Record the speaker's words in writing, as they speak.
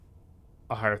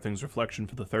A Higher Things reflection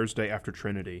for the Thursday after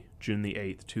Trinity, June the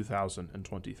 8th,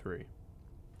 2023.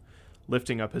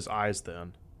 Lifting up his eyes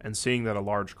then, and seeing that a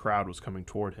large crowd was coming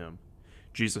toward him,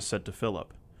 Jesus said to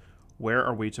Philip, "Where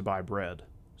are we to buy bread,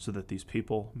 so that these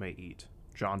people may eat?"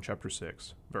 John chapter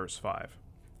 6, verse 5.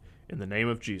 In the name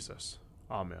of Jesus,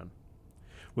 Amen.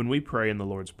 When we pray in the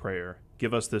Lord's Prayer,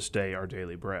 "Give us this day our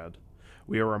daily bread,"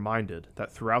 we are reminded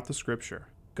that throughout the Scripture,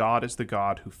 God is the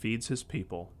God who feeds his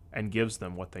people and gives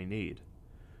them what they need.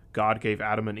 God gave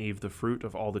Adam and Eve the fruit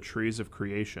of all the trees of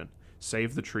creation,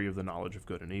 save the tree of the knowledge of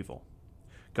good and evil.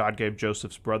 God gave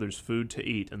Joseph's brothers food to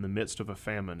eat in the midst of a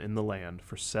famine in the land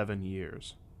for 7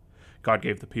 years. God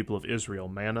gave the people of Israel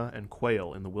manna and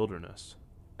quail in the wilderness,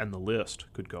 and the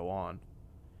list could go on.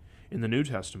 In the New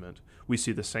Testament, we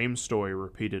see the same story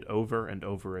repeated over and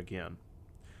over again.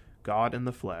 God in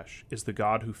the flesh is the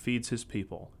God who feeds his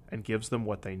people and gives them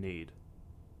what they need.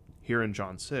 Here in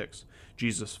John 6,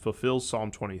 Jesus fulfills Psalm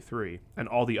 23 and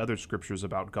all the other scriptures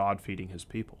about God feeding his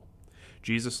people.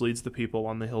 Jesus leads the people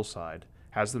on the hillside,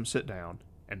 has them sit down,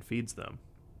 and feeds them.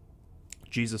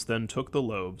 Jesus then took the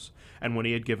loaves, and when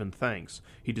he had given thanks,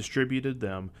 he distributed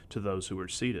them to those who were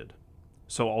seated.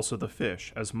 So also the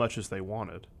fish, as much as they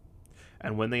wanted.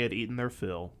 And when they had eaten their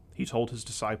fill, he told his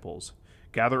disciples,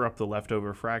 "Gather up the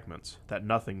leftover fragments, that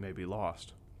nothing may be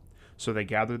lost." So they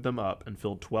gathered them up and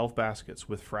filled 12 baskets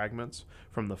with fragments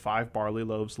from the 5 barley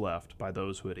loaves left by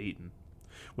those who had eaten.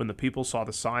 When the people saw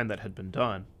the sign that had been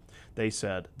done, they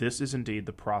said, "This is indeed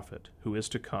the prophet who is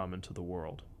to come into the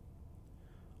world."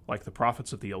 Like the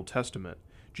prophets of the Old Testament,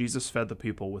 Jesus fed the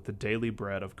people with the daily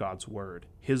bread of God's word,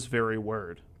 his very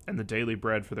word, and the daily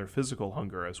bread for their physical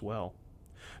hunger as well.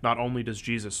 Not only does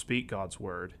Jesus speak God's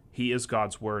word, he is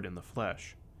God's word in the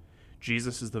flesh.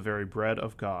 Jesus is the very bread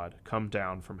of God come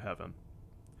down from heaven.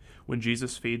 When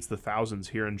Jesus feeds the thousands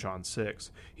here in John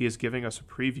 6, he is giving us a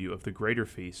preview of the greater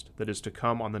feast that is to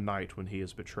come on the night when he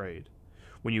is betrayed.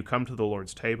 When you come to the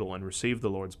Lord's table and receive the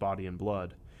Lord's body and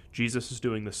blood, Jesus is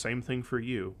doing the same thing for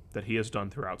you that he has done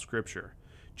throughout Scripture.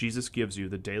 Jesus gives you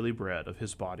the daily bread of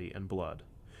his body and blood.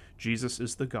 Jesus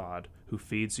is the God who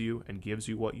feeds you and gives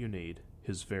you what you need,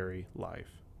 his very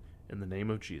life. In the name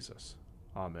of Jesus,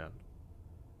 Amen.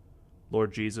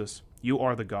 Lord Jesus, you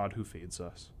are the God who feeds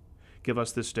us. Give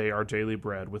us this day our daily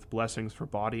bread with blessings for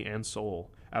body and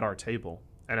soul at our table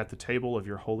and at the table of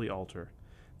your holy altar,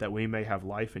 that we may have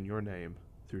life in your name,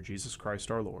 through Jesus Christ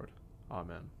our Lord.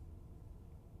 Amen.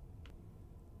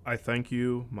 I thank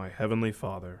you, my heavenly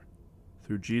Father,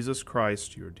 through Jesus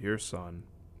Christ, your dear Son,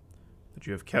 that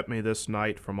you have kept me this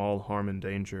night from all harm and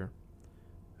danger,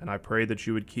 and I pray that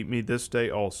you would keep me this day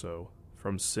also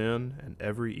from sin and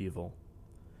every evil,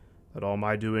 that all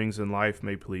my doings in life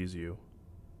may please you.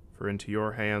 For into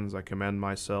your hands I commend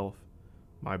myself,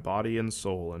 my body and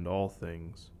soul, and all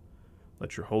things.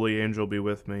 Let your holy angel be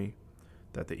with me,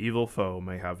 that the evil foe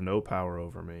may have no power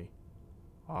over me.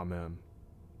 Amen.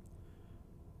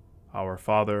 Our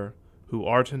Father, who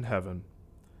art in heaven,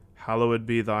 hallowed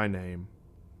be thy name.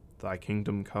 Thy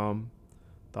kingdom come,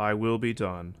 thy will be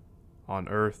done, on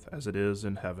earth as it is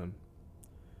in heaven.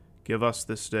 Give us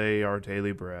this day our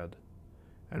daily bread,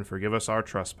 and forgive us our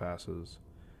trespasses,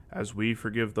 as we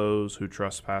forgive those who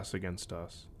trespass against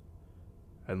us.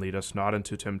 And lead us not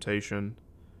into temptation,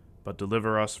 but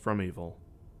deliver us from evil.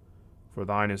 For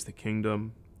thine is the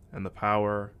kingdom, and the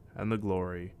power, and the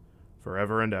glory,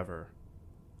 forever and ever.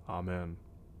 Amen.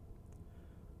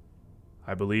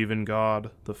 I believe in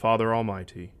God, the Father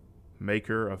Almighty,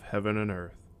 maker of heaven and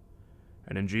earth,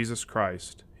 and in Jesus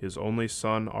Christ, his only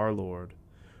Son, our Lord,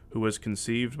 who was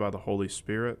conceived by the Holy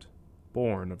Spirit,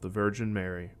 born of the Virgin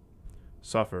Mary,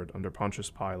 suffered under Pontius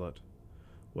Pilate,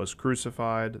 was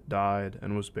crucified, died,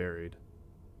 and was buried.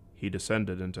 He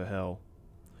descended into hell.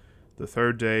 The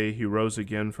third day he rose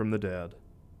again from the dead.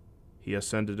 He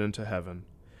ascended into heaven,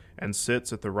 and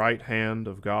sits at the right hand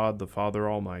of God the Father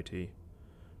Almighty.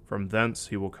 From thence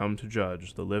he will come to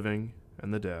judge the living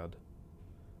and the dead.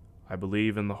 I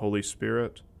believe in the Holy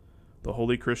Spirit, the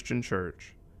holy Christian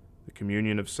Church, the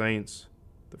communion of saints,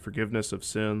 the forgiveness of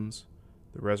sins,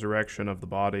 the resurrection of the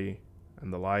body,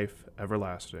 and the life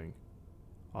everlasting.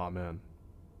 Amen.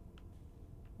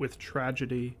 With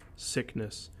tragedy,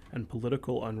 sickness, and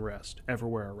political unrest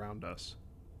everywhere around us,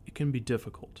 it can be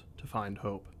difficult to find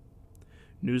hope.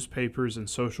 Newspapers and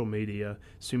social media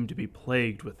seem to be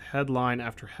plagued with headline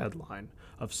after headline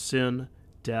of sin,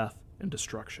 death, and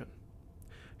destruction.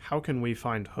 How can we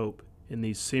find hope in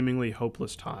these seemingly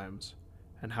hopeless times,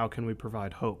 and how can we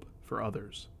provide hope for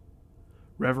others?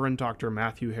 Reverend Dr.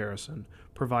 Matthew Harrison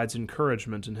provides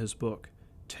encouragement in his book,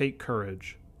 Take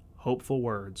Courage, Hopeful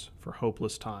Words for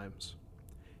Hopeless Times.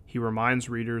 He reminds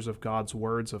readers of God's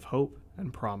words of hope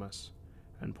and promise,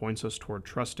 and points us toward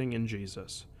trusting in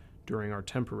Jesus during our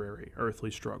temporary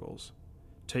earthly struggles.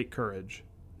 Take Courage,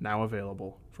 now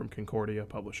available from Concordia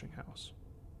Publishing House.